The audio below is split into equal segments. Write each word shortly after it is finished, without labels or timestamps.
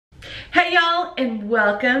Hey y'all, and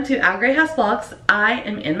welcome to Our Gray House Vlogs. I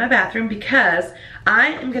am in my bathroom because I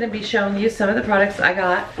am going to be showing you some of the products I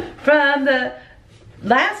got from the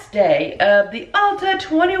last day of the Ulta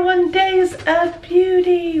 21 Days of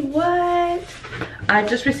Beauty. What? I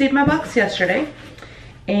just received my box yesterday,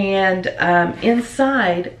 and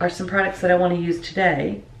inside are some products that I want to use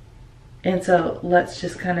today. And so let's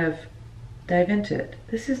just kind of dive into it.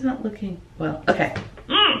 This is not looking well. Okay.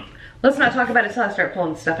 Let's not talk about it until I start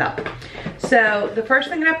pulling stuff out. So the first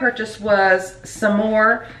thing that I purchased was some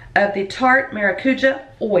more of the Tarte Maracuja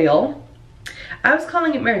oil. I was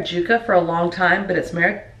calling it Marajuca for a long time, but it's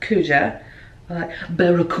Maracuja.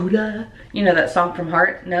 Barracuda. You know that song from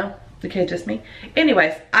Heart? No? Okay, just me.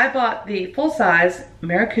 Anyways, I bought the full-size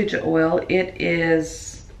Maracuja oil. It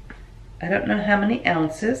is, I don't know how many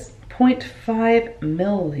ounces, 0.5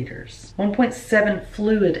 milliliters, 1.7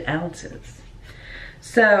 fluid ounces.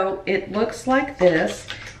 So it looks like this,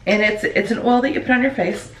 and it's an oil that you put on your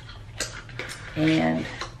face, and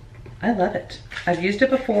I love it. I've used it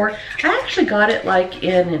before. I actually got it like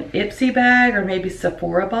in an Ipsy bag or maybe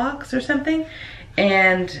Sephora box or something,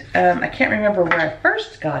 and I can't remember where I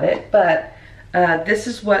first got it, but this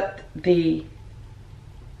is what the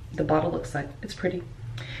bottle looks like. It's pretty.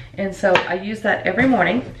 And so I use that every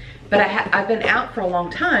morning, but I've been out for a long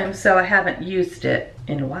time, so I haven't used it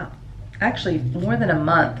in a while. Actually more than a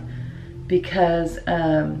month, because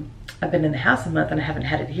I've been in the house a month and I haven't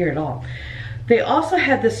had it here at all. They also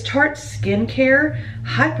had this Tarte Skincare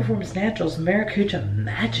High Performance Naturals Maracuja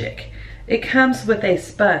Magic. It comes with a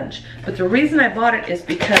sponge, but the reason I bought it is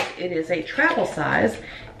because it is a travel size,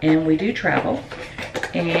 and we do travel,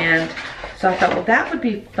 and so I thought, well, that would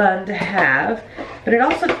be fun to have. But it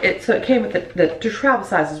also, so it came with the travel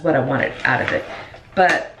size is what I wanted out of it,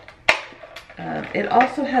 but it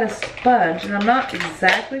also had a sponge, and I'm not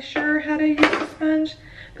exactly sure how to use the sponge,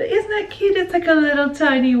 but isn't that cute? It's like a little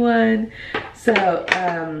tiny one. So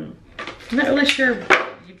I'm not really sure.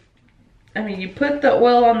 You put the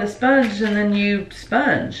oil on the sponge and then you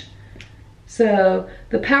sponge. So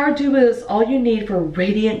the Power Dew is all you need for a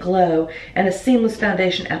radiant glow and a seamless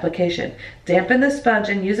foundation application. Dampen the sponge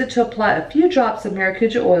and use it to apply a few drops of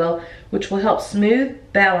Maracuja oil, which will help smooth,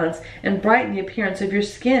 balance, and brighten the appearance of your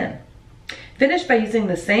skin. Finish by using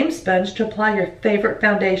the same sponge to apply your favorite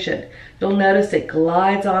foundation. You'll notice it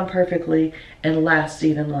glides on perfectly and lasts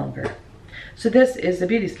even longer. So this is the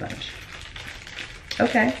beauty sponge.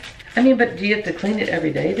 Okay. But do you have to clean it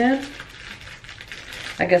every day then?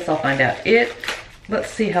 I guess I'll find out.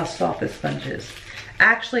 Let's see how soft this sponge is.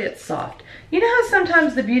 Actually, it's soft. You know how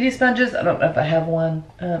sometimes the beauty sponges, I don't know if I have one.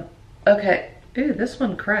 Okay. Ooh, this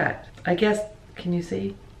one cracked. I guess, can you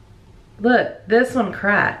see? Look, this one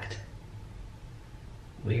cracked.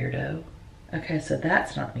 Weirdo. Okay, so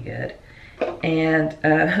that's not any good. And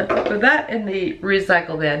put that in the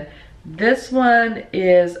recycle bin. This one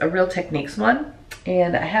is a Real Techniques one,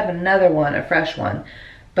 and I have another one, a fresh one,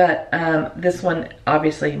 but this one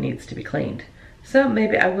obviously needs to be cleaned. So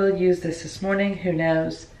maybe I will use this morning, who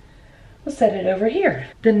knows. We'll set it over here.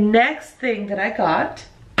 The next thing that I got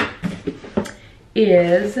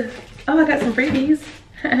is, oh, I got some freebies.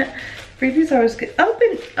 Freebies are always good.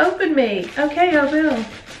 Open me. Okay, I will.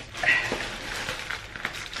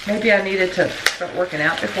 Maybe I needed to start working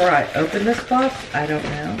out before I open this box. I don't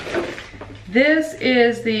know. This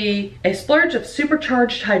is a splurge of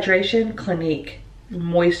supercharged hydration Clinique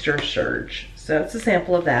moisture surge. So it's a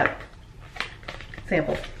sample of that.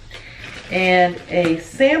 Sample. And a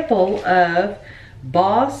sample of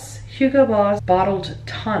Hugo Boss bottled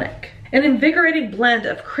tonic. An invigorating blend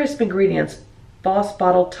of crisp ingredients. Boss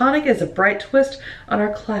Bottled Tonic is a bright twist on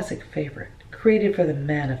our classic favorite, created for the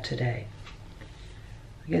man of today.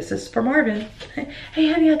 I guess this is for Marvin.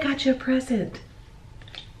 Hey honey, I got you a present.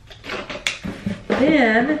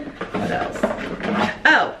 Then, what else?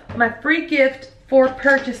 Oh, my free gift for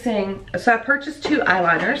purchasing. So I purchased 2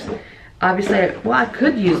 eyeliners. Obviously, I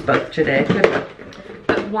could use both today, couldn't I?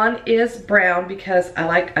 But one is brown because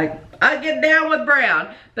I get down with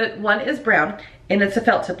brown. But one is brown, and it's a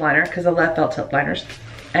felt tip liner because I love felt tip liners.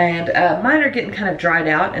 And mine are getting kind of dried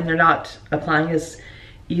out, and they're not applying as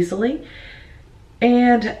easily.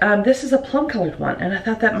 And this is a plum colored one, and I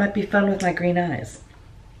thought that might be fun with my green eyes.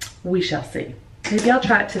 We shall see. Maybe I'll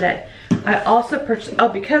try it today. I also purchased,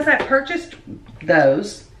 because I purchased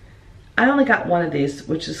those, I only got one of these,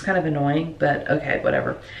 which is kind of annoying, but okay,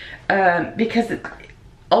 whatever. Because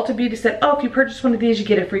Ulta Beauty said, oh, if you purchase one of these, you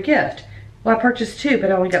get a free gift. Well, I purchased 2,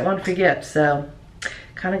 but I only got 1 free gift, so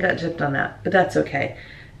kind of got gypped on that, but that's okay.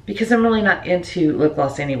 Because I'm really not into lip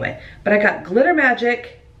gloss anyway. But I got Glitter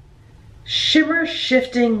Magic Shimmer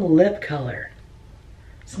Shifting Lip Color.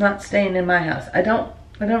 It's not staying in my house. I don't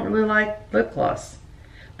really like lip gloss,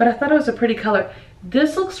 but I thought it was a pretty color.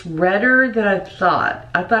 This looks redder than I thought.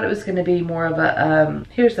 I thought it was gonna be more of a,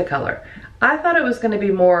 here's the color. I thought it was gonna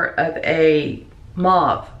be more of a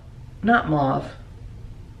mauve, not mauve,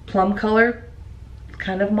 plum color,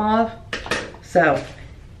 kind of mauve. So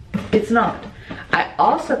it's not. I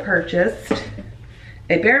also purchased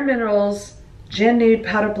a Bare Minerals Gin Nude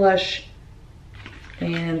Powder Blush,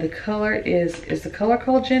 and the color is the color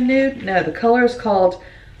called Gin Nude? No, the color is called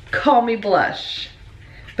Call Me Blush.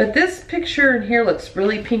 But this picture in here looks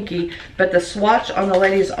really pinky, but the swatch on the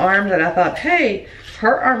lady's arm that I thought, hey,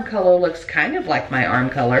 her arm color looks kind of like my arm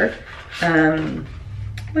color.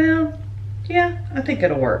 Well, yeah, I think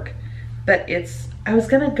it'll work. But I was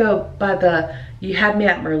gonna go by the You Had Me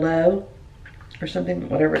at Merlot, or something,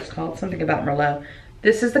 whatever it's called, something about Merlot.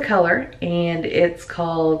 This is the color, and it's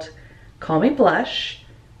called Call Me Blush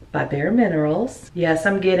by Bare Minerals. Yes,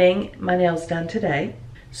 I'm getting my nails done today.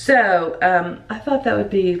 So, I thought that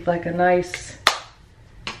would be like a nice,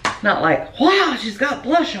 not like, wow, she's got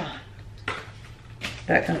blush on,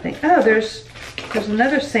 that kind of thing. Oh, there's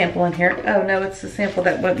another sample in here. Oh no, it's the sample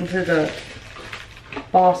that went into the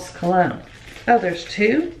Boss cologne. Oh, there's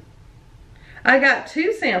two? I got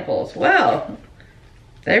two samples. Well,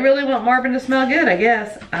 they really want Marvin to smell good, I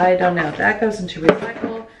guess. I don't know. That goes into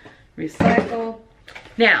recycle.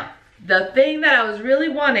 Now, the thing that I was really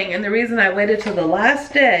wanting, and the reason I waited till the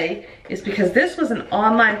last day, is because this was an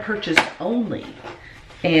online purchase only.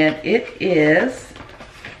 And it is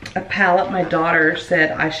a palette my daughter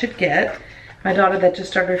said I should get. My daughter that just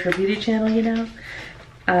started her beauty channel, you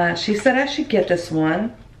know. She said I should get this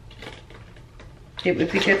one. It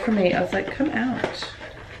would be good for me. I was like, come out.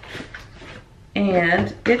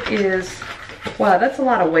 And it is, wow, that's a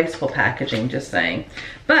lot of wasteful packaging, just saying.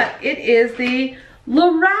 But it is the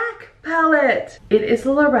Lorac palette. It is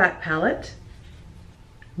the Lorac palette.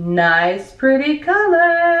 Nice, pretty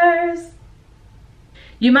colors.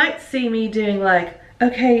 You might see me doing like,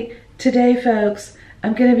 okay, today, folks,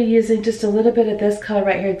 I'm gonna be using just a little bit of this color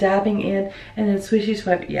right here, dabbing in, and then swishy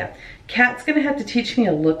swipe. Yeah, Kat's gonna have to teach me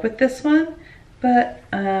a look with this one, but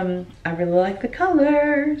I really like the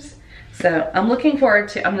colors. So I'm looking forward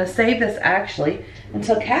to, I'm gonna save this actually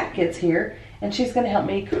until Kat gets here, and she's gonna help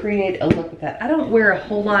me create a look with that. I don't wear a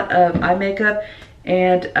whole lot of eye makeup,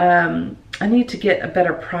 and I need to get a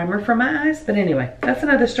better primer for my eyes, but anyway, that's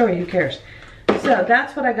another story, who cares? So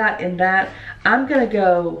that's what I got in that. I'm gonna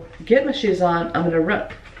go get my shoes on. I'm gonna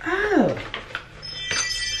run. Oh,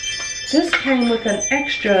 this came with an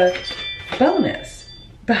extra bonus.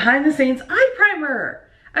 Behind the scenes eye primer.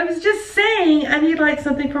 I was just saying I need like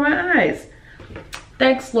something for my eyes.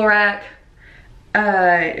 Thanks, Lorac.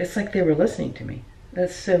 It's like they were listening to me.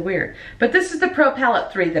 That's so weird. But this is the Pro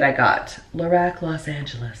Palette 3 that I got. Lorac Los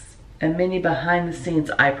Angeles. A mini behind the scenes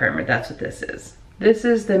eye primer. That's what this is. This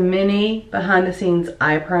is the mini behind the scenes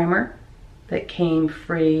eye primer that came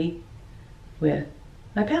free with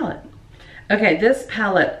my palette. Okay, this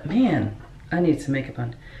palette, man, I need some makeup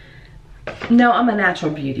on. No, I'm a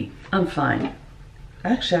natural beauty. I'm fine.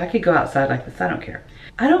 Actually, I could go outside like this. I don't care.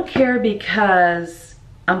 I don't care because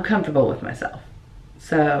I'm comfortable with myself.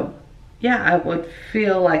 So, yeah, I would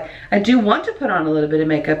feel like I do want to put on a little bit of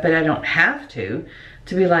makeup, but I don't have to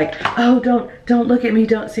be like, oh, don't look at me,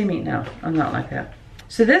 don't see me. No, I'm not like that.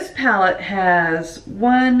 So this palette has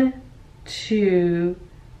 1, 2,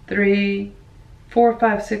 3, 4,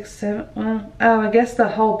 5, 6, 7. Well, oh, I guess the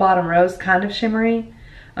whole bottom row is kind of shimmery.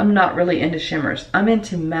 I'm not really into shimmers. I'm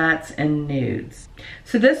into mattes and nudes.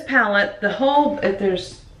 So this palette, the whole,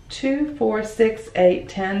 there's 2, 4, 6, 8,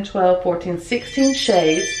 10, 12, 14, 16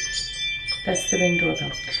 shades. That's the Ring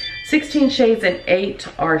doorbell. 16 shades and 8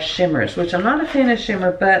 are shimmers, which I'm not a fan of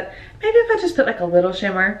shimmer, but maybe if I just put like a little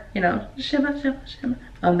shimmer, you know, shimmer, shimmer, shimmer.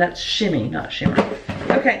 That's shimmy, not shimmer.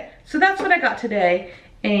 Okay, so that's what I got today,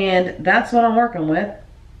 and that's what I'm working with.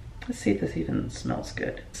 Let's see if this even smells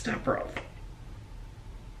good. Stop roll.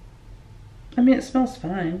 I mean, it smells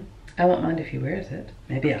fine. I won't mind if he wears it.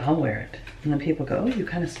 Maybe I'll wear it. And then people go, oh, you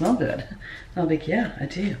kind of smell good. And I'll be like, yeah, I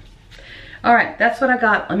do. All right, that's what I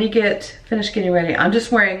got. Let me finish getting ready.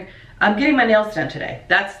 I'm getting my nails done today.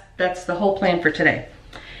 That's the whole plan for today.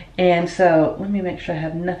 And so let me make sure I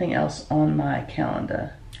have nothing else on my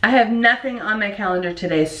calendar. I have nothing on my calendar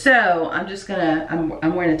today, so I'm just gonna,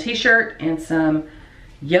 I'm wearing a t-shirt and some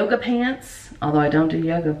yoga pants, although I don't do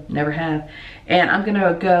yoga, never have. And I'm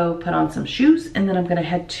gonna go put on some shoes, and then I'm gonna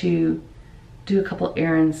head to do a couple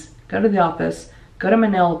errands, go to the office, go to my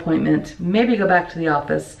nail appointment, maybe go back to the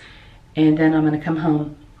office, and then I'm gonna come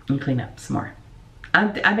home and clean up some more.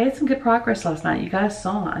 I made some good progress last night. You guys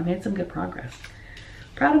saw I made some good progress.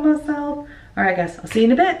 proud of myself. All right, guys, I'll see you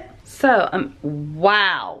in a bit. So,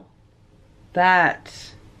 wow.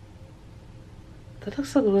 That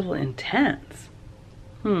looks like a little intense.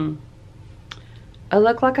 I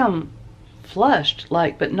look like I'm flushed,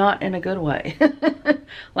 like, but not in a good way.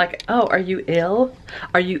 Like, oh, are you ill?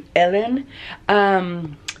 Are you Ellen?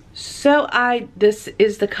 So this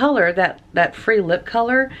is the color, that free lip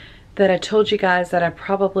color that I told you guys that I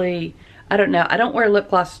don't know. I don't wear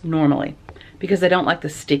lip gloss normally because I don't like the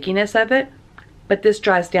stickiness of it, but this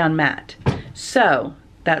dries down matte. So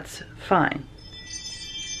that's fine.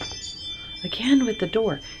 Again with the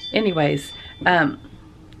door. Anyways, yeah,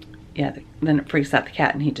 then it freaks out the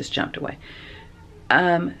cat and he just jumped away.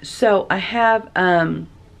 So I have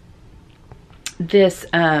this,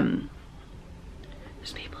 there's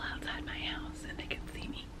people outside my house and they can see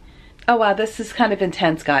me. Oh wow, this is kind of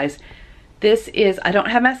intense, guys. This is, I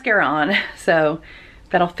don't have mascara on, so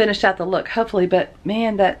that'll finish out the look, hopefully, but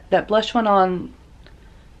man, that blush went on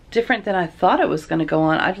different than I thought it was gonna go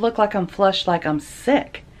on. I look like I'm flushed, like I'm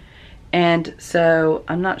sick. And so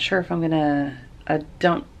I'm not sure if I'm gonna, I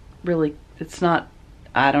don't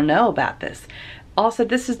know about this. Also,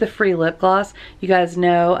 this is the free lip gloss. You guys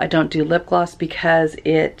know I don't do lip gloss because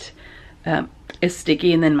it is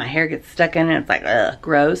sticky and then my hair gets stuck in it and it's like, ugh,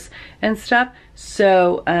 gross and stuff.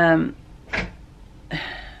 So,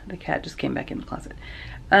 the cat just came back in the closet.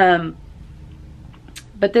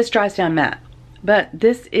 But this dries down matte. But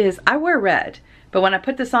this is, I wear red, but when I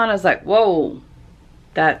put this on, I was like, whoa,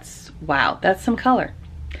 wow, that's some color.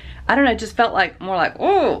 I don't know, it just felt like more like,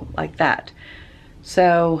 oh, like that.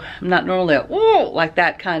 So I'm not normally a, oh, like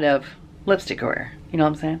that kind of lipstick wearer. You know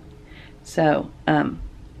what I'm saying? So, do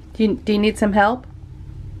you need some help?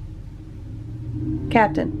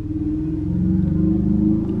 Captain?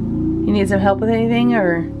 You need some help with anything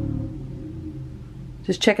or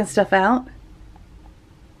just checking stuff out?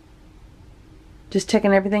 Just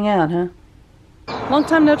checking everything out, huh? Long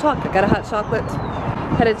time no talk. I got a hot chocolate.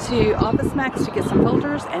 Headed to Office Max to get some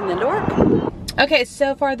folders and then to work. Okay,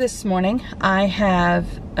 so far this morning I have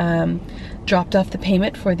dropped off the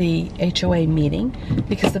payment for the HOA meeting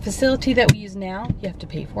because the facility that we use now you have to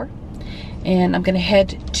pay for. And I'm gonna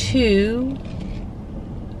head to,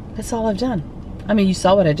 that's all I've done. I mean, you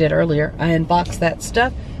saw what I did earlier. I unboxed that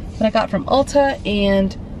stuff that I got from Ulta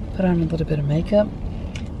and put on a little bit of makeup.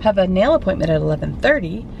 Have a nail appointment at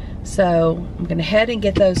 11:30, so I'm gonna head and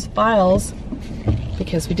get those files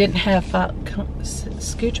because we didn't have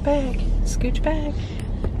scooch bag.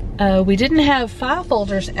 We didn't have file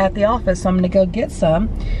folders at the office, so I'm gonna go get some,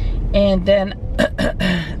 and then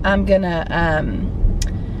I'm gonna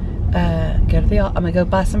I'm gonna go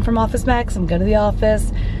buy some from Office Max. I'm gonna go to the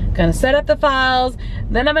office, gonna set up the files,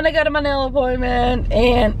 then I'm gonna go to my nail appointment,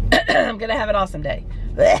 and I'm gonna have an awesome day.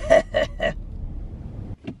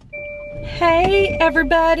 Hey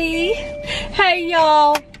everybody, hey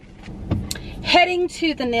y'all. Heading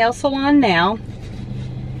to the nail salon now.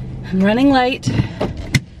 I'm running late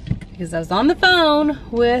because I was on the phone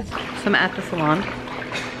with some at the salon,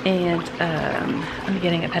 and I'm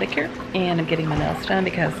getting a pedicure and I'm getting my nails done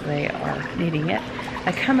because they are needing it.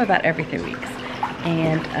 I come about every 3 weeks,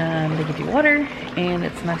 and they give you water and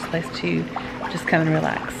it's a nice place to just come and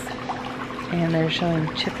relax. And they're showing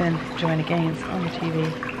Chip and Joanna Gaines on the TV.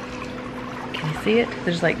 Can you see it?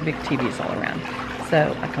 There's like big TVs all around,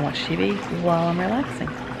 so I can watch TV while I'm relaxing.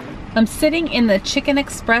 I'm sitting in the Chicken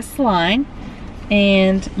Express line,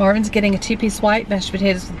 and Marvin's getting a 2-piece white mashed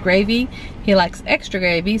potatoes with gravy. He likes extra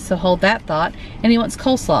gravy, so hold that thought. And he wants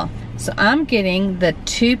coleslaw. So I'm getting the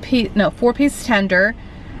 4-piece tender.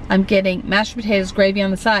 I'm getting mashed potatoes, gravy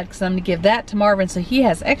on the side because I'm gonna give that to Marvin so he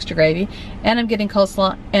has extra gravy. And I'm getting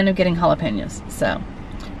coleslaw and I'm getting jalapenos. So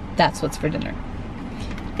that's what's for dinner.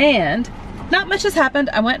 And not much has happened.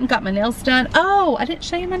 I went and got my nails done. Oh, I didn't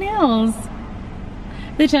show you my nails.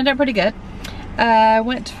 They turned out pretty good. I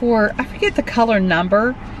went for, I forget the color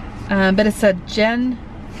number, but it's a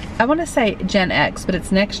I want to say Gen X, but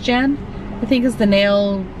it's Next Gen. I think is the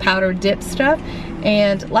nail powder dip stuff.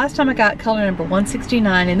 And last time I got color number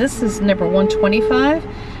 169, and this is number 125,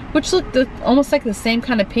 which looked almost like the same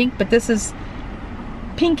kind of pink, but this is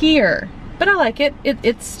pinkier. But I like it.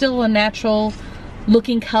 It's still a natural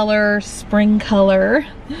looking color, spring color,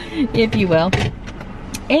 if you will.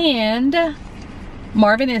 And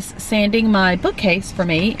Marvin is sanding my bookcase for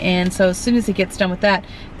me, and so as soon as he gets done with that,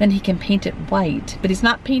 then he can paint it white. But he's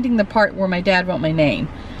not painting the part where my dad wrote my name,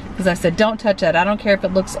 because I said don't touch that. I don't care if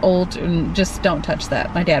it looks old, just don't touch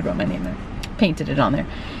that. My dad wrote my name there, painted it on there.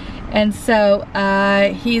 And so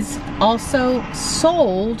he's also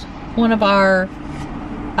sold one of our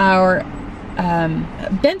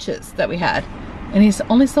benches that we had. and he's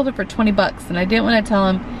only sold it for 20 bucks, and I didn't want to tell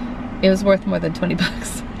him it was worth more than 20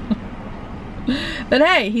 bucks. But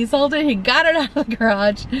hey, he sold it, he got it out of the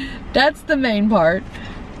garage. That's the main part.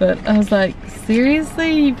 But I was like,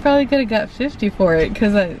 seriously? You probably could have got 50 for it,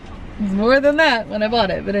 because it was more than that when I bought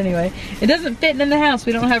it. But anyway, it doesn't fit in the house.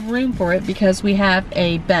 We don't have room for it because we have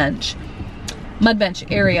a bench, mud bench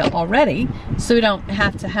area already, so we don't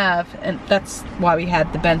have to have, and that's why we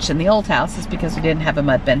had the bench in the old house, is because we didn't have a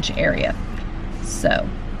mud bench area. So,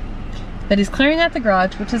 but he's clearing out the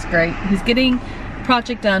garage, which is great. He's getting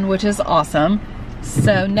project done, which is awesome.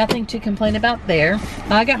 So nothing to complain about there.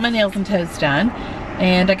 I got my nails and toes done,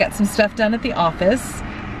 and I got some stuff done at the office,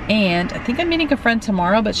 and I think I'm meeting a friend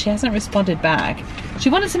tomorrow, but she hasn't responded back. She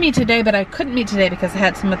wanted to meet today, but I couldn't meet today because I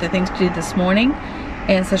had some other things to do this morning,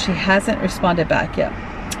 and so she hasn't responded back yet.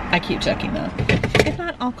 I keep checking though. If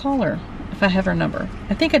not, I'll call her if I have her number.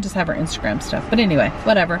 I think I just have her Instagram stuff, but anyway,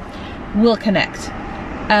 whatever. We'll connect.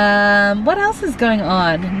 What else is going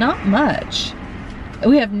on? Not much.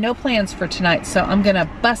 We have no plans for tonight, so I'm gonna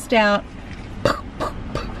bust out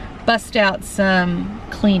some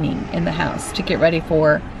cleaning in the house to get ready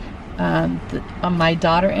for my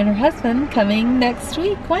daughter and her husband coming next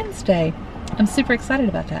week, Wednesday. I'm super excited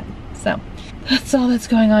about that. So that's all that's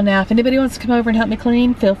going on now. If anybody wants to come over and help me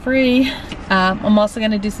clean, feel free. I'm also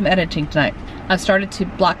gonna do some editing tonight. I've started to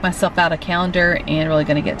block myself out a calendar and really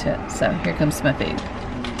gonna get to it. So here comes my food.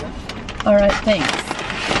 All right, thanks.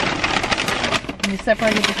 You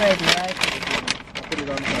separated the gravy, right? Put it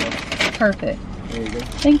on top. Perfect. There you go.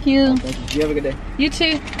 Thank you. Thank you. You have a good day. You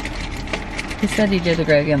too. He said he did the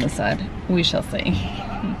gravy on the side. We shall see.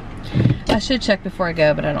 I should check before I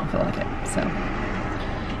go, but I don't feel like it. So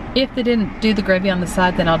if they didn't do the gravy on the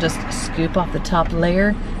side, then I'll just scoop off the top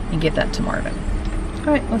layer and give that to Marvin. All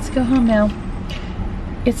right, let's go home now.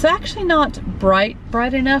 It's actually not bright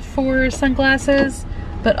enough for sunglasses,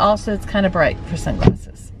 but also it's kind of bright for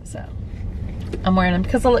sunglasses. So I'm wearing them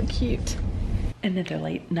because I look cute. Another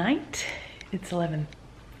late night. It's 11.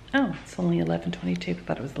 Oh, it's only 11:22. I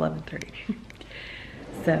thought it was 11:30.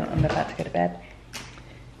 So I'm about to go to bed.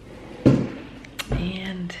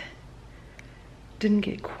 And didn't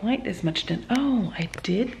get quite as much done. Oh, I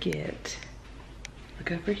did get,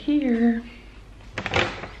 look over here.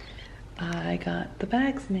 I got the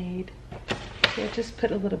bags made. So I just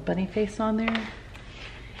put a little bunny face on there.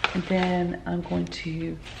 And then I'm going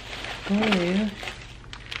to glue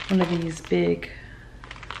one of these big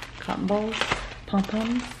cotton balls,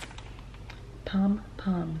 pom-poms.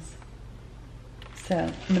 So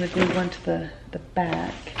I'm gonna glue one to the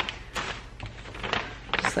back,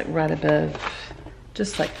 just like right above,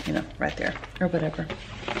 just like, you know, right there or whatever.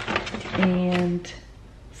 And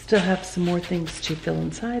still have some more things to fill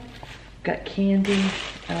inside. Got candy.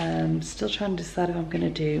 Still trying to decide if I'm gonna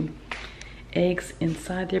do eggs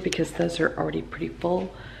inside there because those are already pretty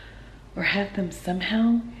full, or have them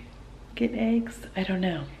somehow get eggs. I don't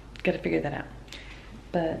know. Got to figure that out.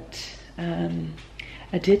 But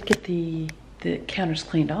I did get the counters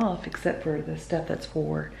cleaned off, except for the stuff that's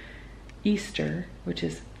for Easter, which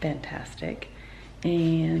is fantastic.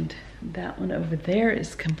 And that one over there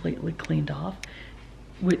is completely cleaned off,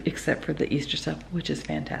 except for the Easter stuff, which is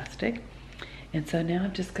fantastic. And so now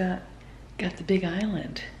I've just got the big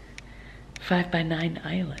island, 5x9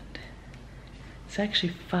 island. It's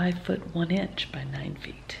actually 5 foot 1 inch by 9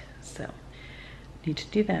 feet. So need to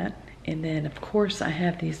do that. And then of course I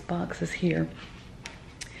have these boxes here,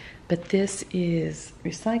 but this is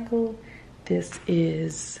recycle. This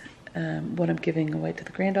is what I'm giving away to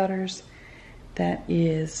the granddaughters. That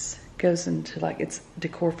goes into, like, it's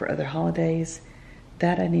decor for other holidays.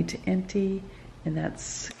 That I need to empty, and that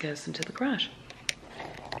goes into the garage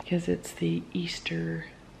because it's the Easter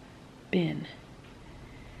bin.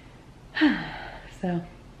 So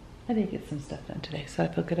I did get some stuff done today, so I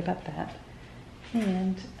feel good about that.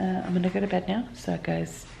 And I'm gonna go to bed now. So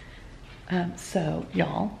guys, so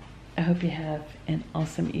y'all, I hope you have an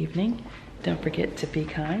awesome evening. Don't forget to be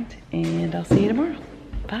kind, and I'll see you tomorrow.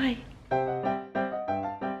 Bye.